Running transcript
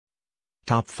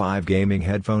Top 5 Gaming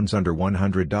Headphones Under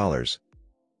 $100.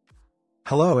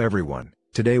 Hello everyone,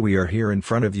 today we are here in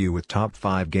front of you with top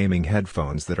 5 gaming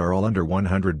headphones that are all under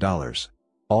 $100.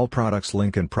 All products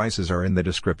link and prices are in the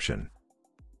description.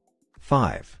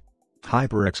 5.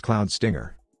 HyperX Cloud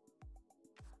Stinger.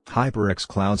 HyperX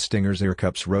Cloud Stinger's ear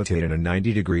cups rotate in a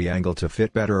 90-degree angle to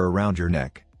fit better around your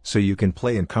neck, so you can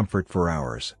play in comfort for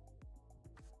hours.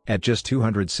 At just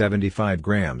 275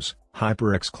 grams,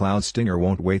 HyperX Cloud Stinger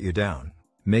won't weight you down,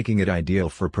 making it ideal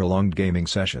for prolonged gaming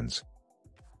sessions.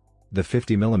 The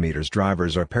 50mm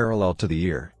drivers are parallel to the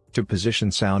ear, to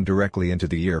position sound directly into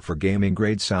the ear for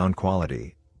gaming-grade sound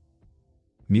quality.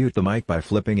 Mute the mic by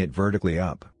flipping it vertically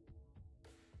up.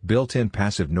 Built-in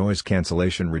passive noise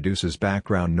cancellation reduces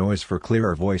background noise for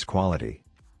clearer voice quality.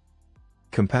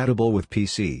 Compatible with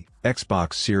PC,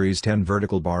 Xbox Series 10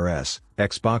 Vertical Bar S,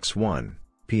 Xbox One,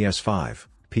 PS5,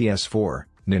 PS4,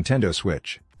 Nintendo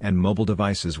Switch, and mobile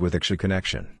devices with XGA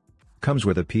connection. Comes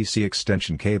with a PC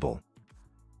extension cable.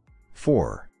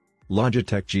 4.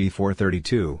 Logitech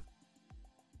G432.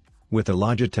 With the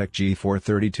Logitech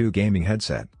G432 gaming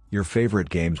headset, your favorite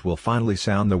games will finally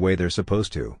sound the way they're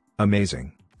supposed to.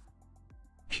 Amazing!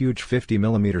 Huge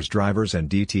 50mm drivers and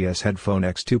DTS Headphone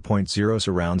X 2.0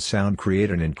 surround sound create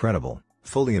an incredible,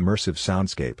 fully immersive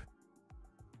soundscape.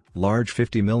 Large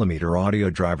 50mm audio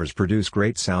drivers produce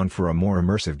great sound for a more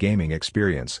immersive gaming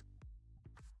experience.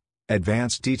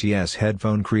 Advanced DTS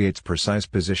headphone creates precise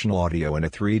positional audio in a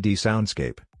 3D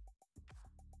soundscape.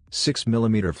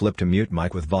 6mm flip-to-mute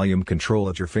mic with volume control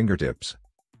at your fingertips.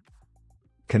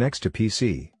 Connects to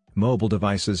PC, mobile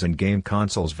devices and game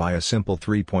consoles via simple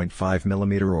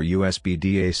 3.5mm or USB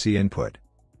DAC input.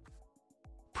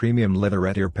 Premium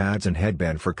leatherette ear pads and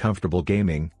headband for comfortable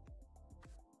gaming.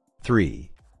 3.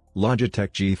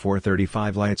 Logitech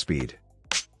G435 LIGHTSPEED.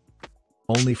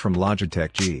 Only from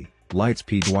Logitech G,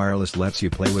 LIGHTSPEED Wireless lets you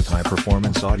play with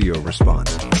high-performance audio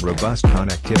response, robust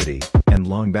connectivity, and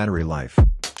long battery life.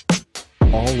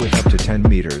 All with up to 10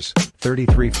 meters,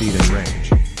 33 feet in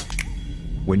range.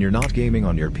 When you're not gaming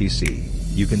on your PC,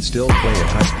 you can still play at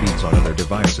high speeds on other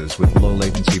devices with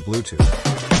low-latency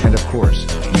Bluetooth. And of course,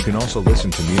 you can also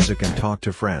listen to music and talk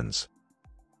to friends.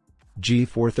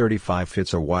 G435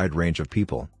 fits a wide range of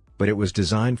people, but it was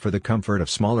designed for the comfort of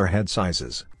smaller head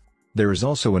sizes. There is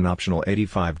also an optional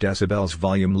 85 decibels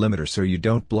volume limiter so you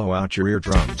don't blow out your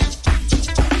eardrums.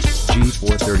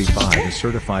 G435 is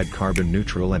certified carbon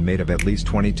neutral and made of at least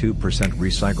 22%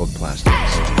 recycled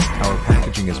plastics. Our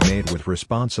packaging is made with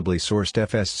responsibly sourced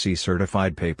FSC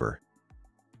certified paper.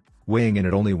 Weighing in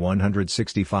at only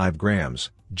 165 grams,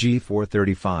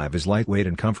 G435 is lightweight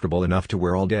and comfortable enough to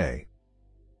wear all day.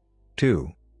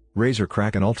 2. Razer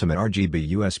Kraken Ultimate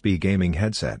RGB USB Gaming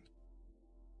Headset.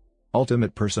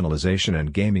 Ultimate personalization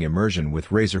and gaming immersion with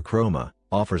Razer Chroma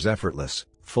offers effortless,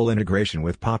 full integration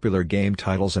with popular game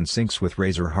titles and syncs with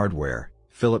Razer hardware,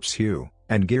 Philips Hue,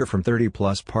 and gear from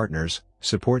 30+ partners,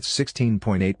 supports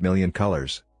 16.8 million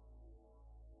colors.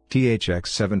 THX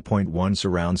 7.1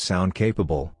 surround sound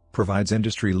capable, provides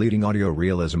industry-leading audio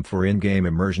realism for in-game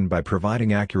immersion by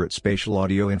providing accurate spatial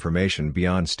audio information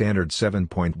beyond standard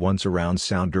 7.1 surround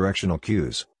sound directional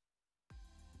cues.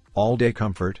 All-day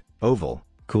comfort, oval,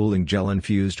 cooling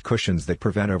gel-infused cushions that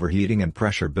prevent overheating and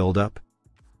pressure buildup.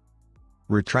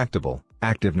 Retractable,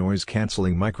 active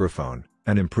noise-canceling microphone,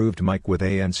 an improved mic with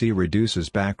ANC reduces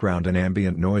background and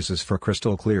ambient noises for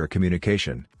crystal-clear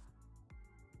communication.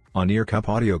 On-ear cup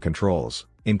audio controls,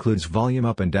 includes volume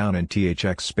up and down and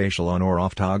THX spatial on or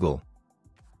off toggle.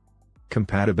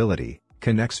 Compatibility,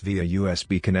 connects via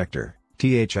USB connector,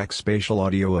 THX spatial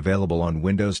audio available on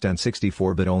Windows 10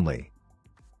 64-bit only.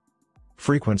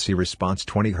 Frequency response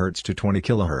 20 Hz to 20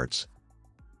 kHz.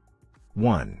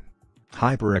 1.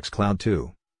 HyperX Cloud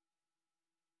II.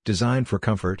 Designed for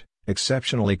comfort,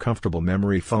 exceptionally comfortable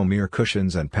memory foam ear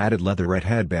cushions and padded leatherette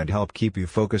headband help keep you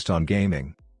focused on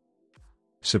gaming.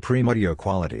 Supreme audio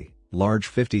quality, large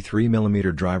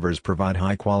 53mm drivers provide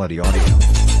high-quality audio.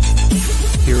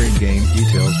 Hear in-game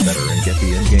details better and get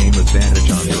the in-game advantage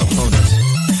on your opponents.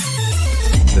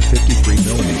 The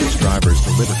 53mm drivers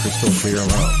deliver crystal clear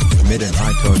low, mid and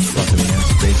high tones plus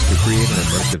enhanced bass to create an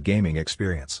immersive gaming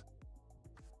experience.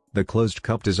 The closed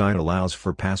cup design allows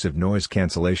for passive noise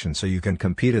cancellation so you can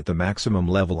compete at the maximum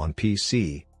level on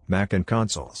PC, Mac and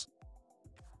consoles.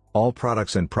 All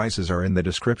products and prices are in the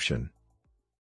description.